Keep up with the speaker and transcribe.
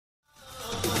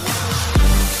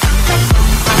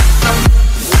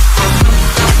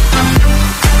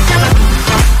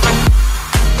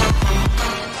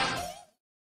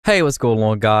Hey, what's going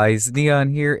on, guys? Neon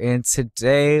here, and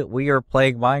today we are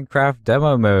playing Minecraft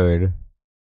demo mode.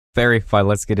 Very fun.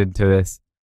 Let's get into this.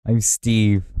 I'm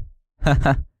Steve.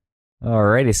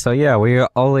 Alrighty, so yeah, we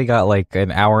only got like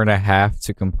an hour and a half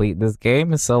to complete this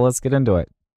game, so let's get into it.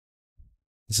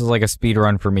 This is like a speed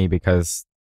run for me because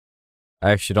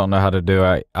I actually don't know how to do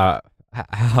it. How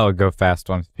to go fast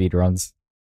on speed runs.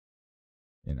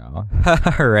 You know.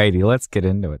 Alrighty, let's get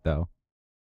into it though.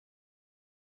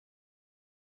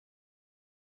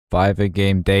 5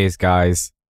 in-game days,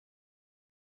 guys.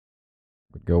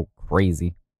 Would go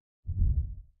crazy.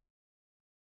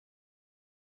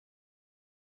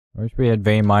 I wish we had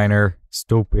vein miner.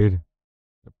 Stupid.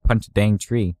 Punch a dang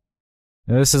tree.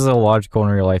 Now, this is illogical in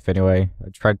real life anyway. I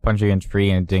tried punching a tree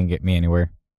and it didn't get me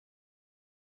anywhere.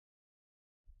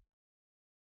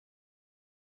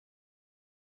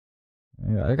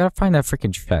 Yeah, I gotta find that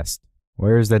freaking chest.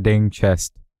 Where's the dang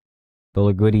chest? Full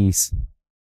of goodies.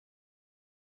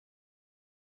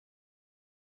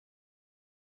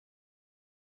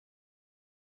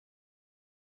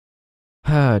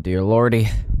 Ah, dear lordy.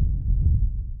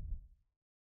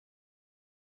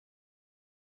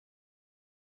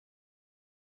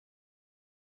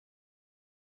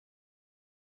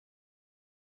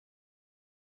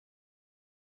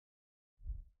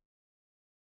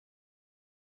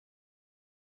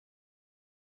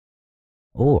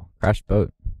 Oh, crashed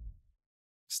boat.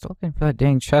 Still looking for that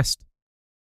dang chest.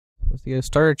 Supposed to get a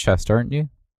starter chest, aren't you?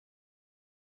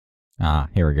 Ah,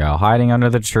 here we go. Hiding under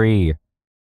the tree.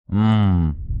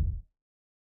 Mmm.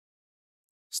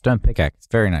 Stone pickaxe.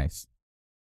 Very nice.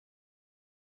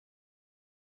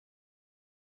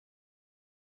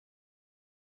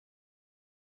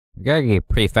 We gotta get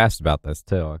pretty fast about this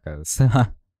too, because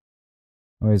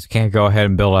otherwise we can't go ahead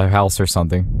and build a house or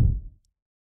something.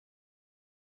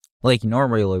 Like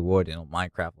normally would in a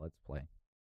Minecraft Let's Play.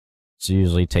 It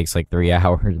usually takes like 3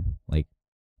 hours. Like,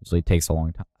 usually takes a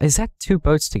long time. Is that 2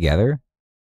 boats together?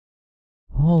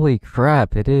 Holy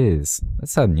crap, it is.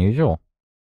 That's unusual.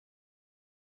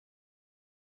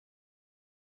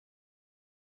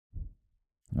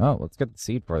 Oh, let's get the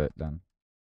seed for it then.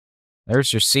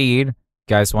 There's your seed. You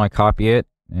guys want to copy it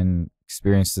and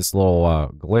experience this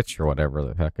little glitch or whatever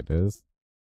the heck it is.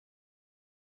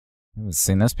 I haven't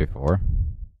seen this before.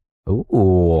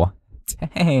 Ooh,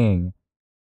 dang.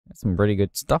 That's some pretty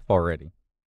good stuff already.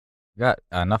 Got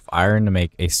enough iron to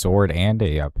make a sword and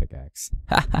a pickaxe.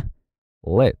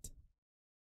 Lit.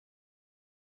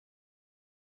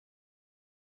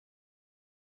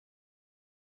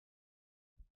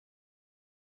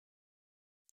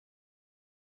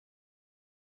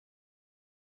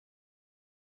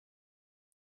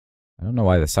 I don't know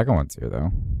why the second one's here,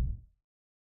 though.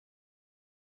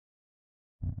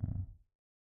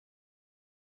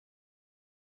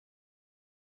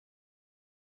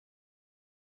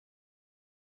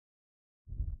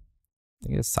 I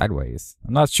think it's sideways.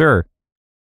 I'm not sure.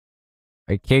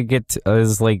 I can't get to,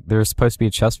 is like, there's supposed to be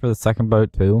a chest for the second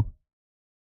boat, too?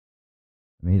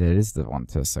 Maybe that is the one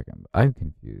to the second. I'm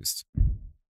confused.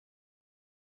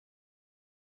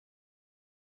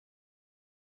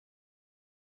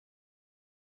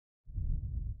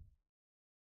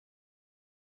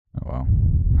 Oh, well.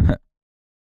 It's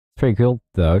pretty cool,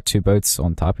 though. 2 boats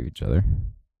on top of each other.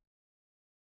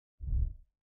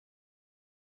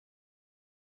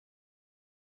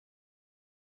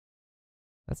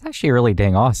 That's actually really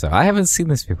dang awesome. I haven't seen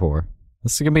this before.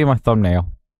 This is gonna be my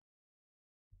thumbnail.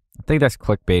 I think that's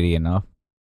clickbaity enough.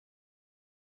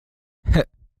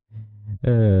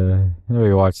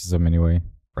 Nobody watches them anyway.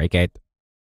 Break it.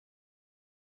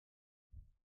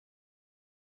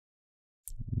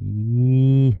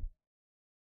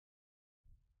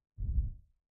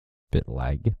 Bit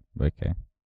lag. Okay.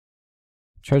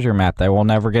 Treasure map that we'll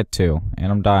never get to, and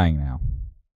I'm dying now.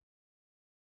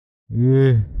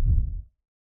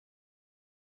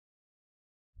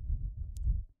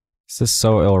 This is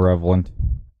so irrelevant.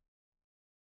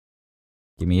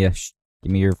 Give me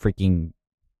your freaking.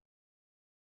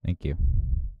 Thank you.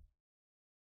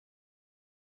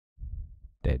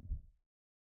 Dead.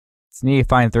 Just need to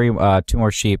find 2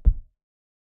 more sheep.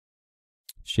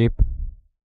 Sheep.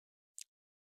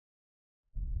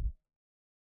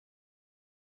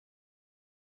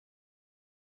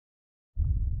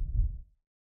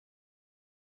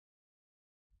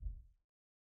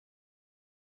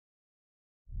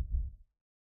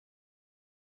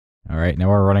 Alright, now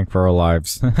we're running for our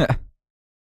lives.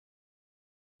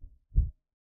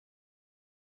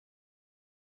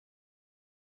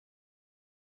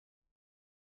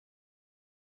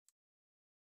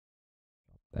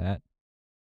 That.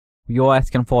 You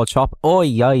asking for a chop? Oh,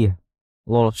 yay.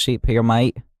 Little sheep here,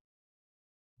 mate.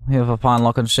 We have a fine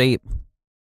looking sheep.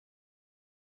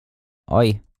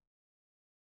 Oi.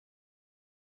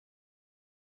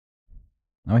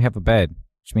 Now we have a bed,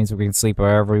 which means we can sleep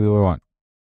wherever we want.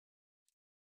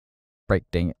 Break,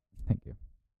 dang it. Thank you.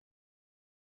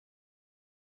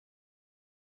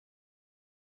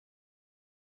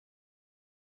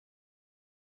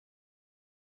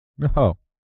 No.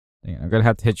 Dang it, I'm gonna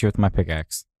have to hit you with my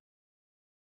pickaxe.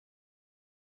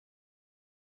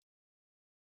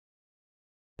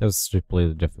 That was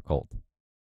stupidly difficult.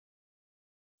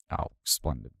 Oh,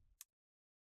 splendid.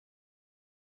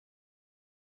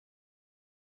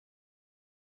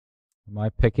 Am I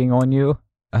picking on you?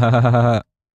 A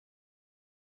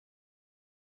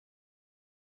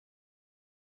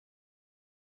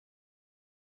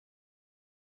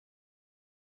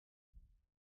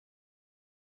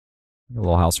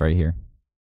little house right here.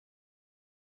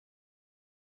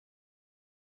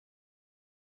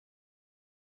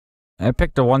 I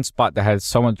picked the one spot that has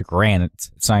so much granite.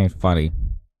 It's not even funny.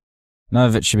 None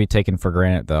of it should be taken for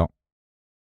granted, though.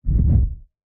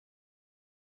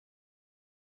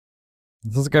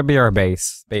 This is gonna be our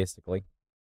base, basically.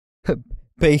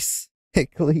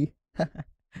 Basically. I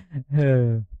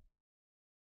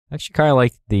actually kind of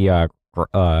like the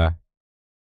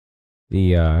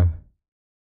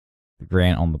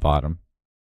granite on the bottom.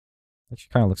 Actually,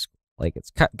 kind of looks like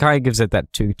it's kind of gives it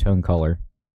that two-tone color.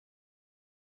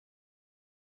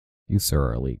 You, sir,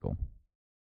 are illegal.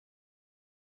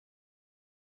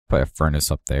 Put a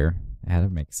furnace up there. Yeah,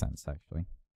 that makes sense, actually.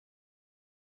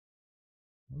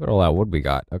 Look at all that wood we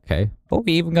got. Okay. Oh,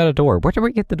 we even got a door. Where did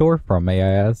we get the door from, may I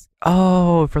ask?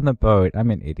 Oh, from the boat.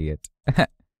 I'm an idiot.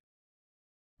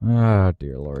 Oh,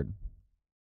 dear lord.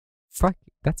 Fuck,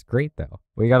 that's great, though.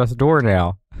 We got us a door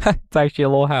now. It's actually a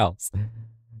little house.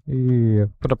 Yeah.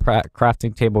 Put a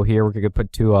crafting table here. We could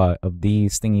put two of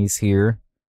these thingies here.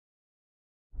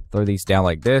 Throw these down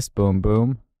like this. Boom,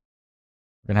 boom.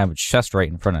 We're gonna have a chest right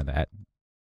in front of that.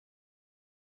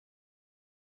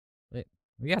 Wait,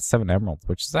 we got 7 emeralds,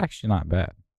 which is actually not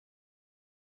bad.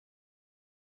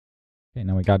 Okay,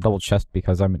 now we got a double chest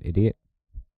because I'm an idiot.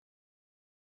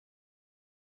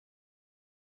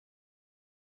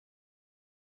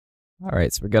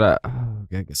 Alright, so we gotta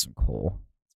get some coal.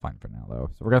 It's fine for now, though.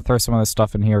 So we're gonna throw some of this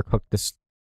stuff in here, cook this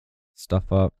stuff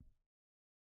up.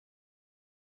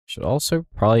 Should also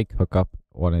probably cook up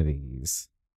one of these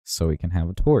so we can have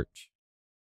a torch.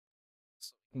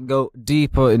 So we can go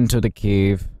deeper into the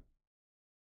cave.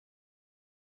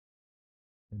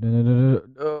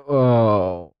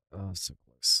 Oh, so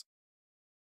close.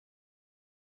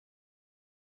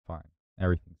 Fine.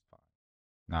 Everything's fine.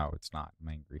 No, it's not. I'm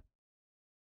angry.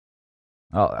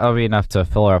 Well, that'll be enough to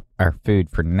fill up our food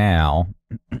for now.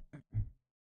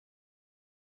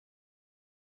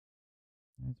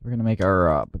 We're gonna make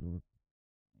our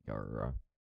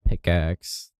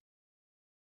pickaxe.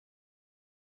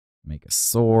 Make a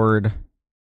sword.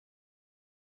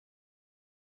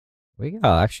 We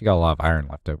actually got a lot of iron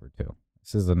left over too.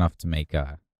 This is enough to make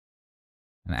an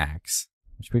axe,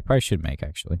 which we probably should make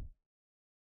actually.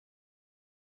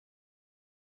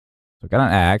 So we got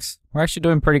an axe. We're actually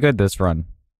doing pretty good this run.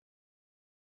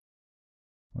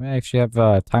 We actually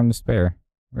have time to spare.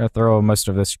 We're gonna throw most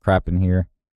of this crap in here.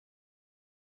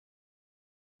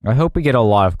 I hope we get a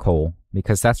lot of coal,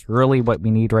 because that's really what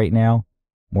we need right now,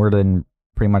 more than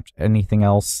pretty much anything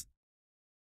else.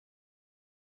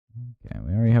 Okay,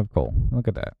 we already have coal. Look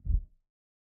at that.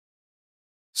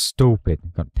 Stupid.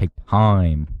 It's gonna take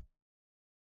time.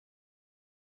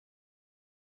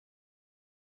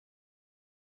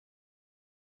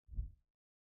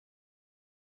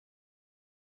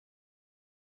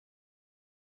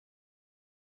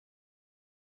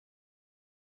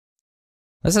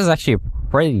 This is actually a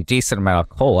pretty decent amount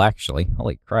of coal, actually.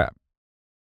 Holy crap.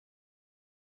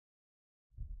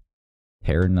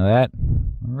 Tear into that.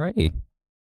 Alrighty.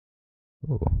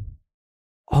 Ooh.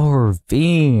 Oh,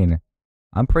 ravine.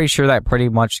 I'm pretty sure that pretty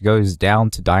much goes down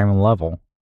to diamond level.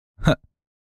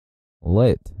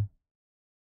 Lit.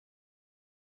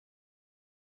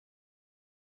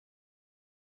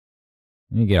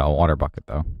 You get a water bucket,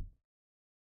 though.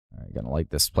 Alright, gonna light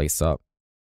this place up.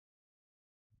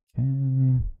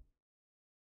 Okay.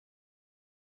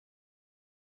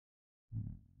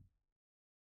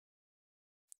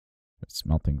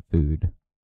 Smelting food.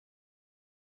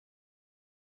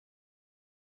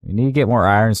 We need to get more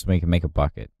iron so we can make a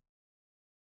bucket.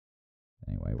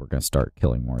 Anyway, we're gonna start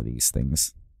killing more of these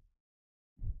things.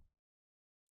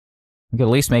 We can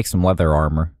at least make some leather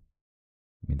armor.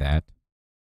 Give me that.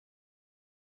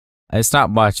 It's not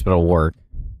much, but it'll work.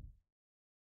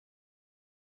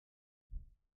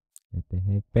 Get the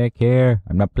heck back here.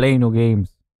 I'm not playing no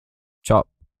games. Chop.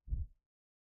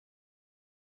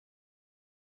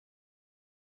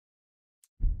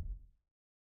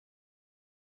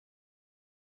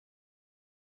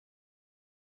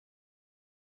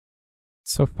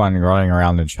 It's so fun running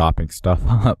around and chopping stuff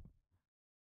up.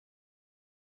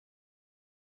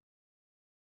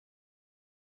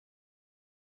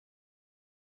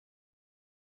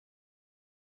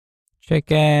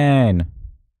 Chicken!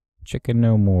 Chicken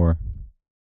no more.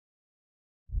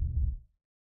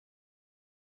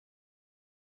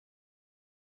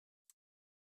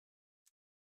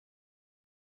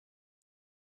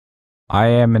 I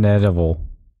am an edible.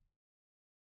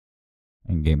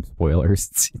 In-game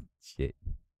spoilers. Shit.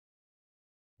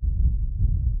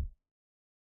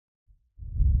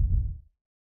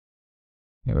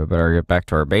 Yeah, we better get back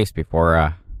to our base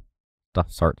before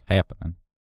stuff starts happening.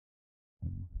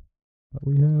 But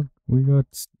we got.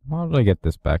 How did I get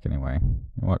this back anyway?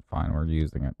 You know what? Fine, we're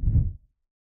using it.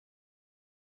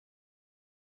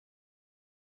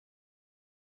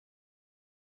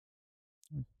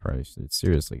 Probably should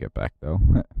seriously get back though.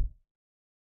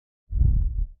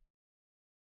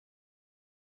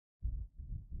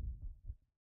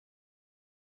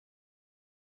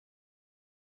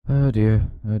 Oh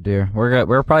dear, oh dear.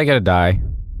 We're probably gonna die.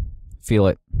 Feel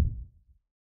it.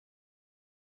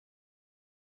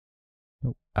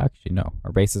 Nope. Actually, no.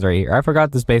 Our base is right here. I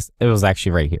forgot this base. It was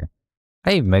actually right here.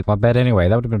 I didn't make my bed anyway.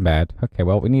 That would have been bad. Okay,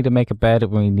 well, we need to make a bed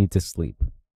when we need to sleep.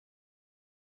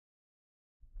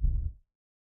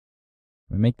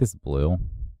 We make this blue.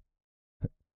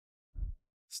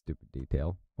 Stupid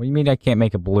detail. What do you mean I can't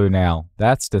make it blue now?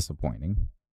 That's disappointing.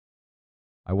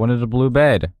 I wanted a blue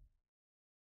bed.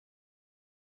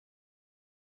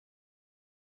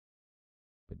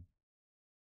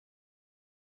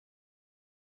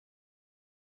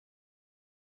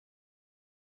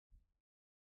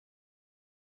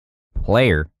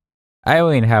 Player. I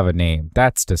don't even have a name.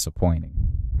 That's disappointing.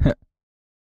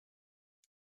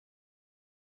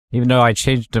 Even though I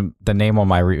changed the name on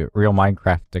my real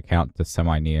Minecraft account to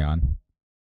Semi-Neon.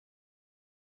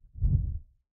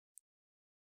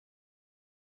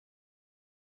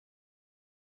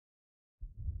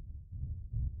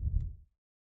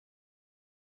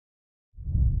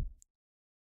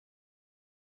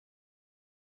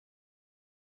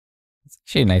 It's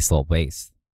actually a nice little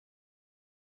base.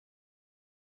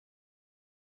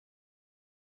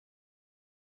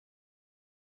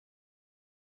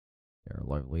 Their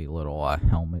lovely little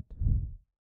helmet.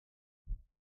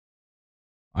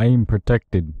 I am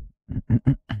protected.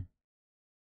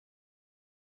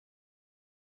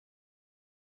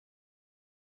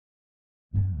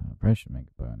 Probably should make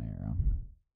a bow and arrow.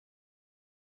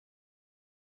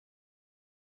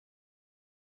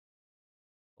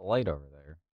 The light over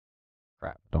there.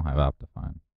 Crap, don't have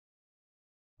Optifine.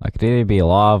 Like could either be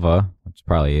lava, which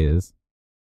probably is.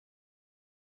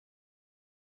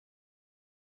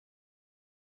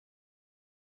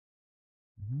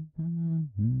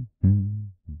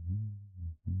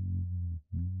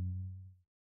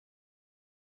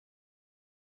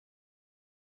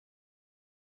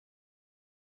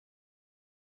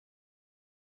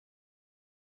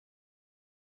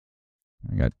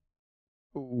 I got.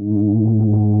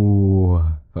 Ooh.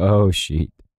 Oh,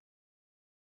 shit.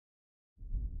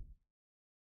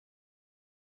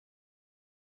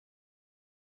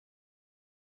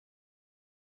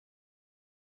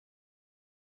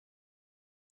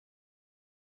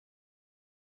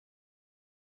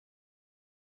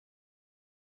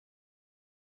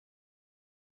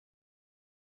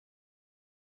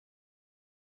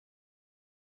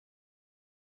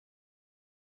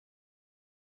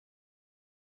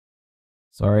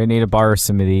 Sorry, I need to borrow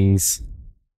some of these.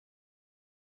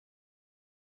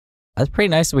 That's pretty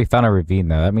nice that we found a ravine,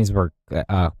 though. That means we're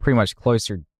pretty much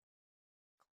closer to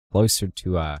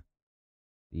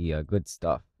the good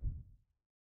stuff.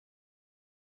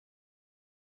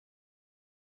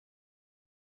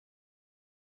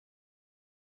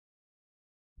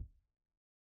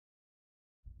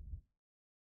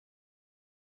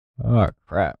 Oh,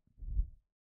 crap.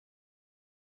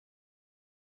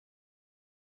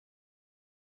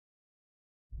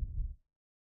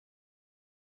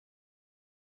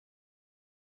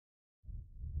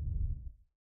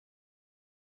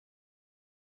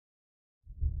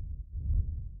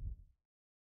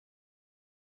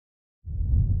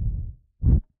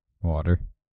 Water.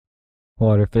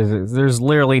 Water physics. There's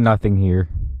literally nothing here.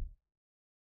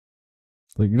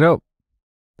 It's like, nope.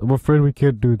 I'm afraid we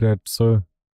can't do that, so.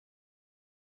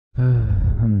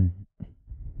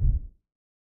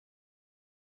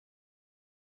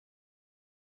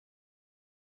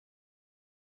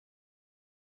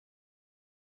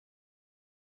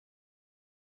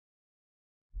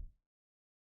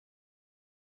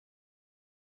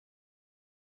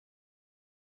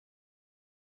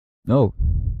 No.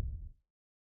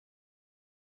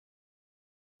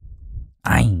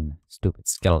 Ein. Stupid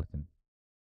skeleton.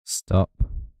 Stop.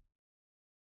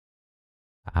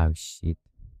 Oh, shit.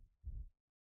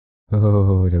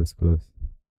 Oh, that was close.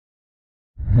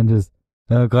 I just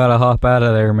gotta hop out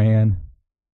of there, man.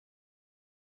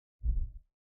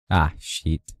 Ah,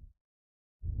 shit.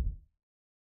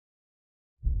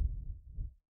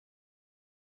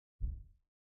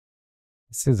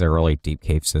 This is a really deep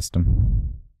cave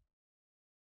system.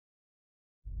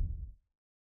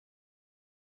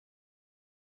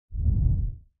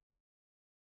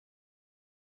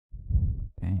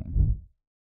 Dang.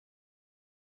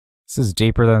 This is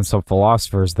deeper than some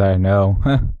philosophers that I know.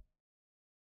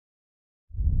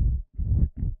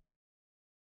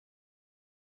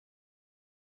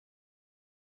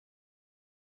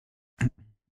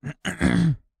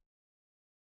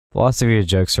 Philosophy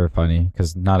jokes are funny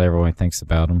because not everyone thinks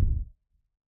about them.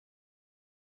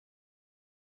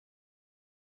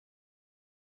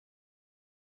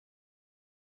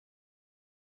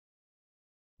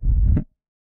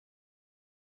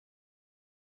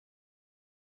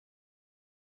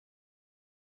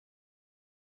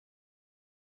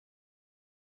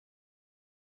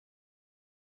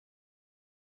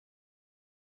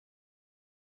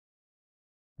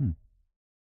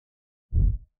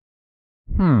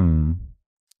 Hmm.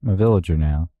 I'm a villager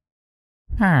now.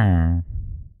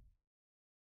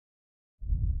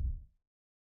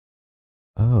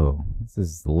 Oh, this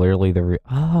is literally the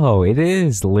oh, it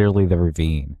is literally the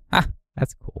ravine. Ah,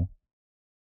 that's cool.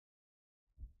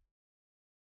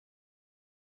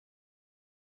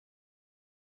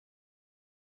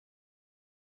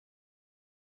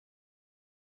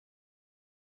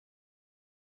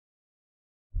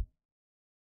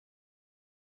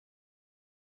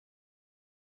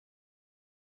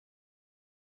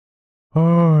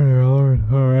 Oh dear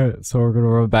lord. Alright, so we're gonna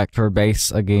run back to our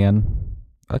base again.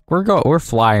 Like we're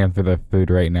flying through the food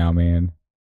right now, man.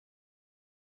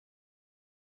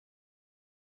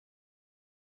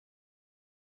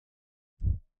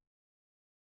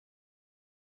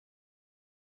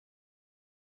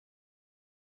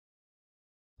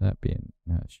 That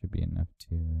should be enough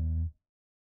to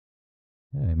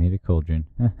yeah, I made a cauldron.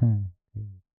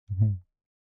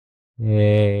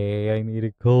 Yay, I made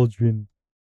a cauldron.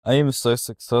 I am so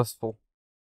successful.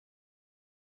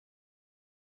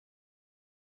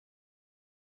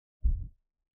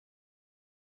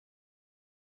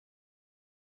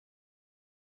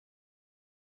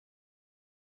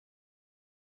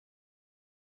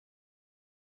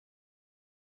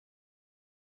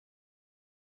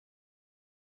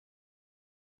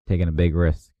 Taking a big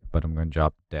risk, but I'm gonna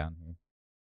drop it down here.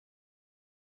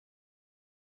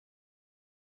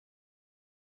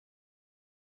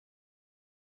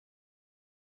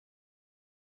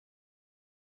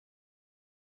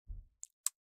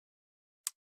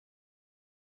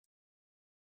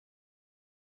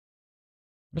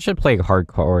 I should play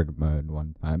hardcore mode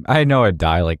one time. I know I'd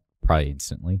die like probably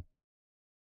instantly.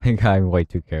 I think I'm way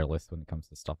too careless when it comes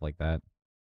to stuff like that.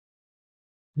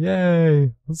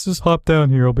 Yay! Let's just hop down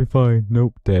here, I'll be fine.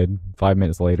 Nope, dead. 5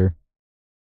 minutes later.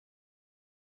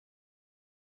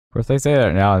 Of course, they say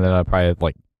that now, and then I'll probably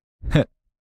like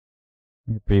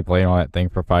be playing on that thing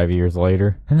for 5 years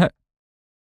later.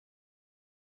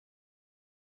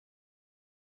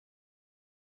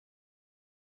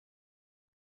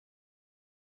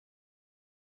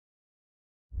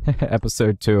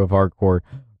 Episode 2 of Hardcore.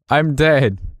 I'm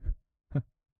dead!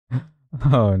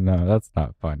 Oh no, that's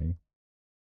not funny.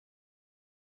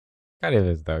 Kind of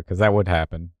is though, because that would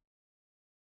happen.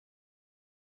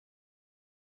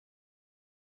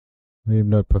 I am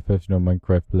not a professional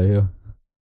Minecraft player.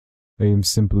 I am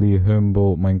simply a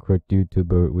humble Minecraft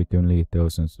YouTuber with only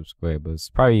 1,000 subscribers.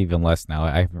 Probably even less now.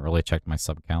 I haven't really checked my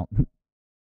sub count. I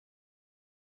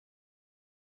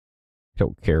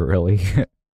don't care really.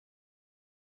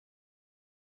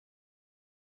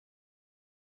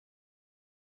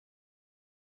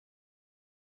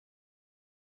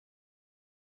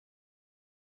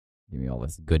 Give me all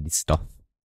this good stuff.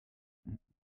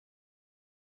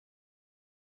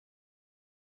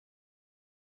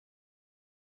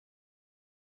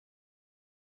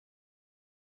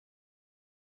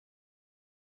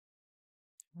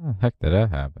 How the heck did that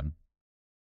happen?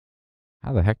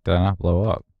 How the heck did I not blow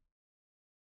up?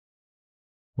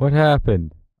 What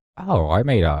happened? Oh, I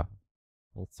made a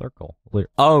full circle.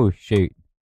 Oh, shoot.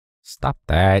 Stop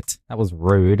that. That was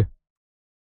rude.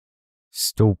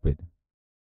 Stupid.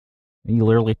 Me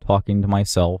literally talking to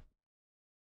myself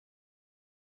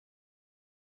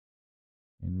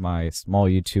in my small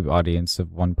YouTube audience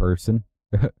of one person.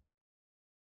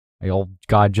 The old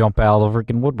guy jump out of the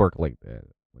freaking woodwork like that.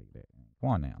 Come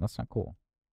on now, that's not cool.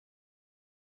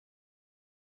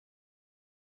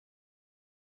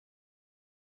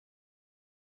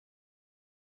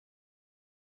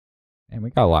 And we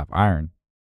got a lot of iron.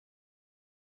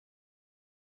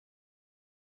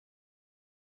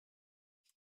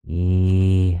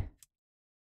 Yeah.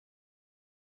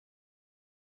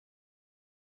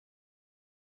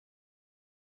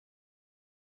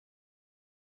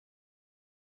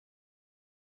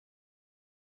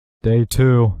 Day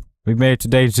 2. We made it to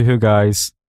day 2,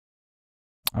 guys.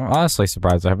 I'm honestly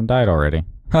surprised I haven't died already.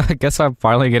 I guess I'm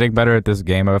finally getting better at this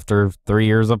game after 3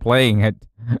 years of playing it.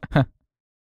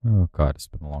 Oh god, it's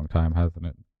been a long time, hasn't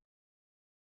it?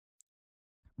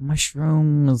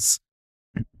 Mushrooms.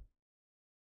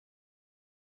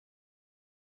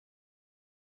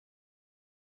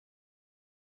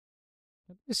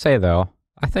 What do you say though?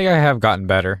 I think I have gotten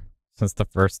better since the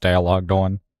first day I logged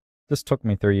on. This took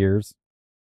me 3 years.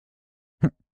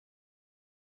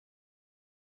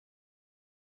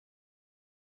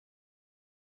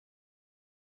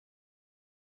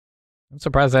 I'm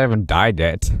surprised I haven't died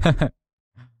yet.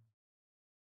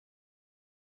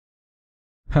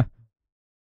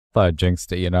 Thought I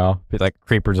jinxed it, you know? Be like,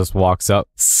 creeper just walks up.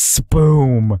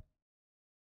 Boom!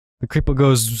 The creeper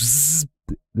goes.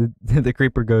 The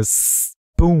creeper goes.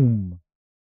 Boom!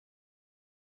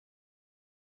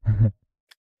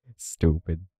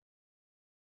 Stupid.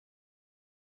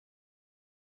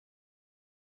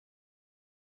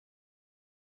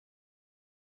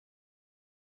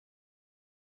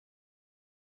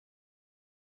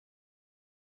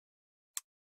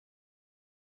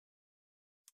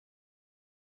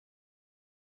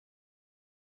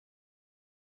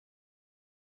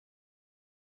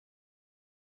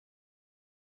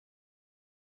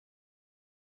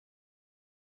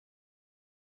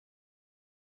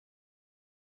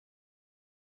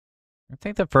 I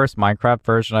think the first Minecraft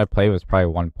version I played was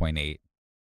probably 1.8.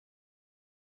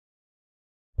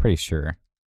 Pretty sure.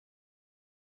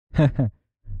 Oh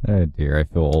dear, I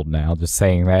feel old now just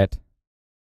saying that. Of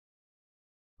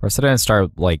course, I didn't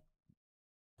start, like,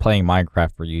 playing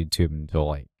Minecraft for YouTube until,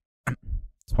 like,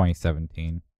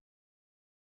 2017.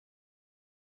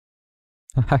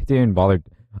 I didn't bother.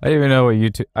 I didn't even know what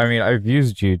YouTube. I mean, I've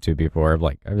used YouTube before.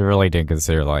 Like, I really didn't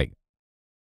consider, like,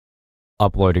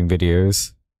 uploading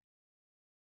videos.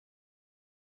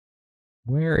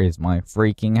 Where is my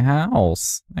freaking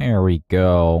house? There we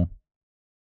go.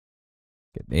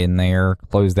 Get in there.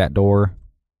 Close that door.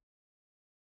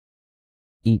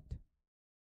 Eat.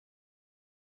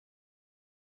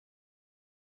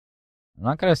 I'm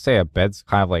not gonna say a bed's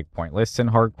kind of like pointless in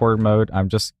hardcore mode. I'm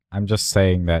just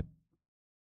saying that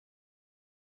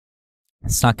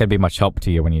it's not gonna be much help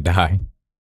to you when you die.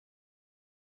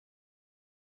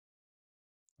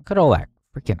 Look at all that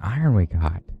freaking iron we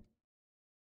got.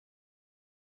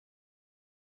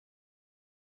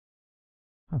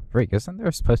 Oh freak, isn't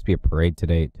there supposed to be a parade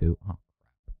today too? Oh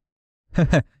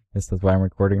crap. Guess that's why I'm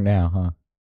recording now, huh?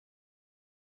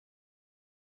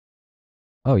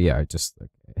 Oh yeah, I just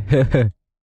okay.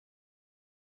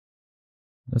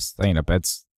 This ain't a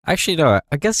bed's actually no,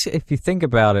 I guess if you think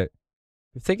about it,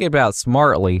 if you're thinking about it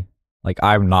smartly, like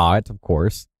I'm not, of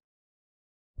course.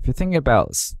 If you're thinking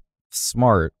about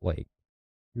smart, like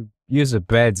you use a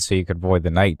bed so you could avoid the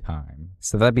nighttime.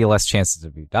 So that'd be less chances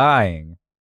of you dying.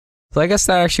 So I guess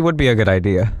that actually would be a good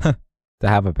idea to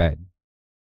have a bed.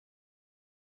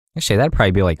 Actually, that'd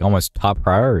probably be like almost top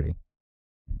priority.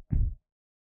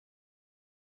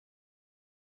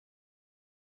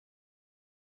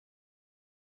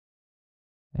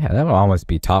 Yeah, that would almost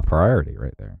be top priority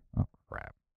right there. Oh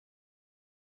crap.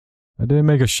 I didn't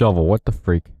make a shovel. What the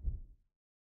freak?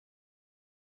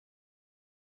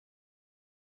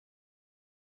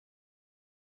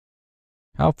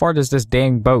 How far does this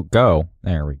dang boat go?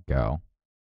 There we go.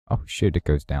 Oh shoot, it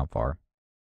goes down far.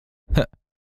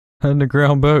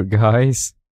 Underground boat,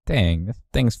 guys. Dang, this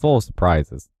thing's full of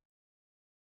surprises.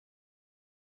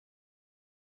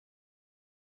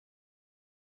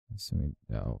 Assuming,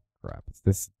 oh crap, is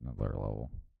this another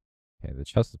level? Okay, the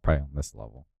chest is probably on this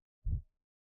level.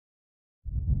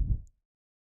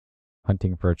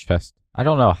 Hunting for a chest. I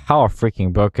don't know how a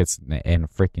freaking boat gets in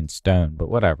freaking stone, but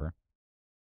whatever.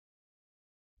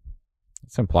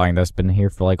 It's implying that's been here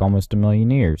for like almost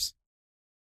 1,000,000 years.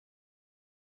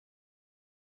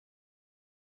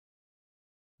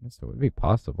 Yes, it would be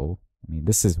possible. I mean,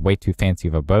 this is way too fancy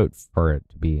of a boat for it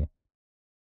to be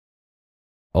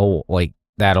old, like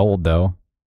that old though.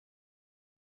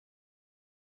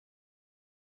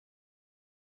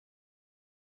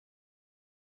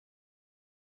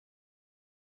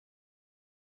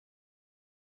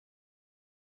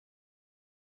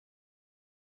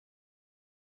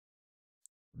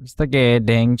 Where's the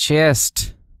dang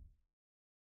chest?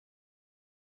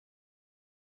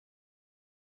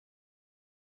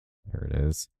 There it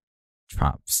is.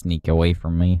 Try to sneak away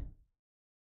from me.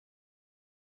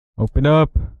 Open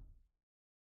up.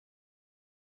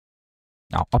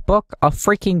 Now, a book? A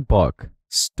freaking book.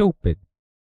 Stupid.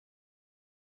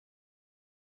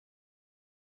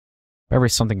 There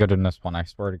is something good in this one, I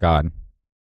swear to God.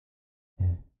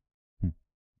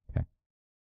 Okay.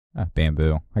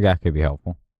 Bamboo. I guess could be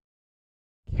helpful.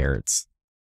 Carrots.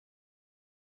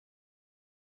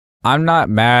 I'm not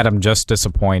mad, I'm just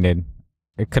disappointed.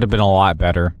 It could have been a lot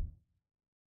better.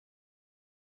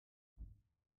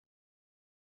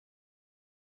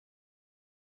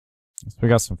 So we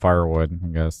got some firewood, I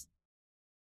guess.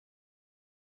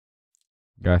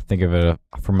 Gotta think of it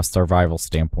from a survival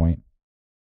standpoint.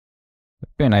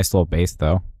 It'd be a nice little base,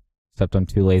 though. Except I'm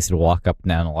too lazy to walk up and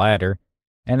down a ladder.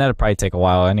 And that'd probably take a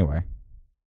while anyway.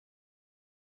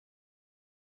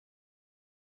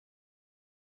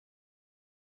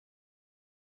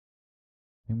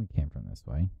 I think we came from this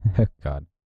way. God.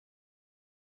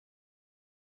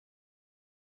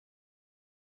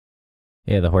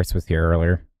 Yeah, the horse was here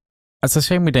earlier. It's a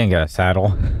shame we didn't get a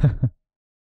saddle.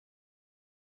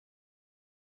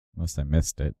 Unless I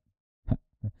missed it.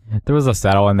 There was a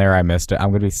saddle in there, I missed it.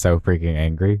 I'm gonna be so freaking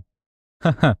angry.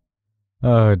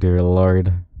 Oh, dear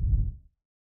Lord.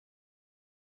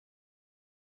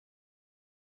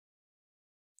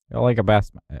 I like a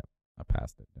bass. Yeah, I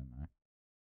passed it, didn't I?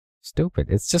 Stupid.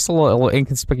 It's just a little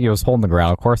inconspicuous hole in the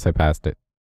ground. Of course I passed it.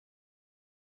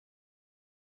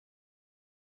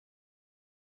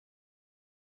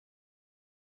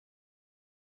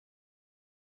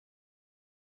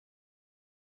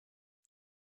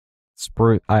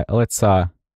 Spruce. Let's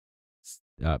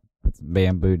put some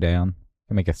bamboo down. I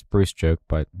can make a spruce joke,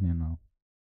 but you know.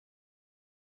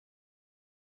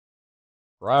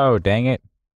 Bro, dang it.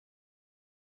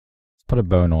 Let's put a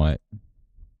bone on it.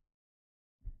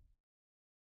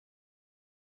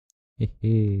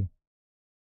 Hehe.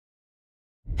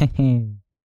 Hehe.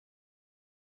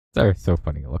 They're so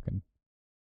funny looking.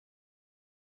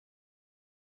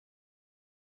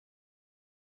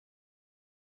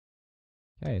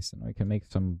 Okay, so now we can make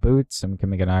some boots and we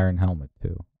can make an iron helmet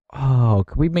too. Oh,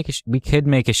 could we make a we could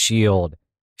make a shield.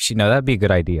 No, that'd be a good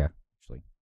idea, actually.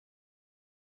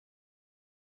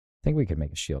 I think we could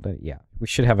make a shield. Yeah, we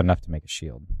should have enough to make a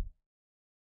shield.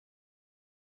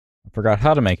 I forgot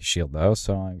how to make a shield though,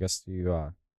 so I guess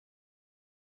you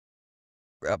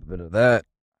grab a bit of that.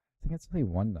 I think it's only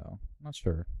one though. I'm not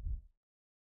sure.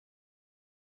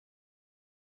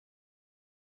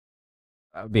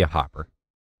 That would be a hopper.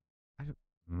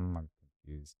 I'm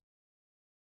confused.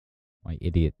 My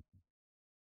idiot.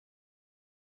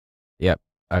 Yep.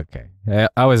 Okay.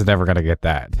 I was never gonna get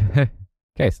that.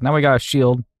 Okay, so now we got a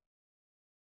shield.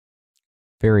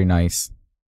 Very nice.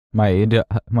 My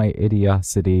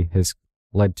idiocy has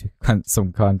led to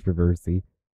some controversy.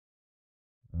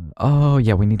 Oh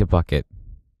yeah, we need a bucket.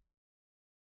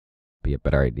 Be a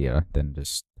better idea than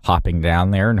just hopping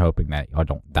down there and hoping that y'all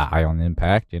don't die on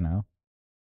impact, you know.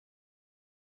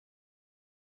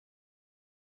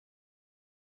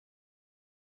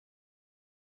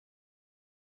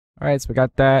 Alright, so we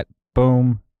got that.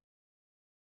 Boom.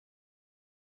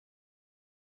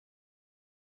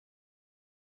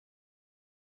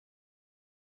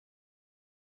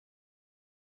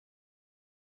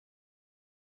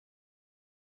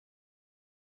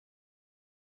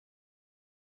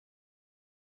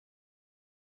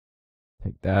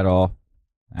 Take that off.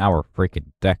 Now we're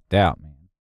freaking decked out, man.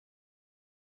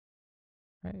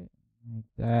 Alright, like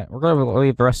that. We're gonna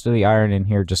leave the rest of the iron in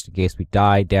here just in case we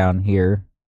die down here.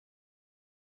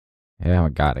 Oh my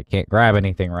god, I can't grab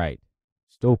anything right.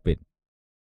 Stupid.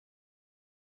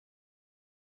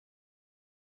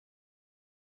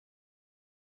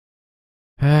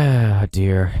 Ah,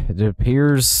 dear. It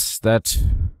appears that...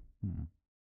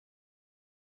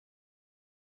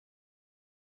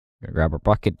 Gonna grab our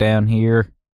bucket down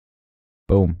here.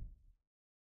 Boom.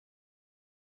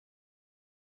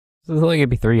 This is only gonna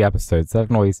be 3 episodes.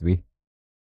 That annoys me.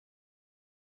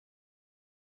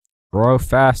 Grow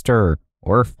faster.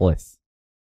 Worthless.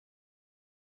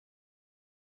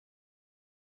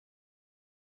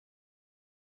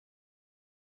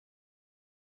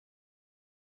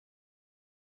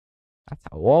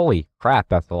 Holy crap,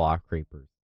 that's a lot of creepers.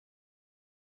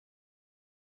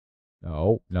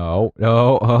 No, no,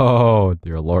 no. Oh,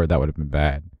 dear Lord, that would have been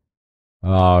bad.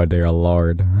 Oh, dear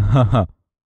Lord.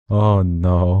 Oh,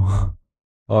 no.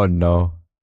 Oh, no.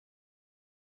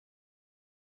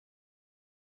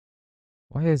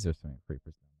 Why is there so many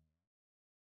creepers?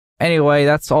 Anyway,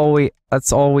 that's all we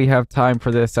have time for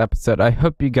this episode. I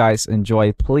hope you guys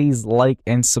enjoy. Please like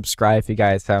and subscribe if you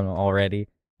guys haven't already.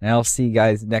 And I'll see you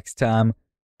guys next time.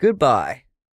 Goodbye.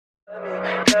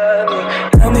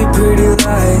 Tell me pretty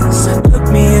lies,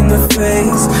 look me in the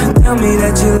face. Tell me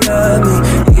that you love me,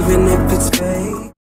 even if it's fake.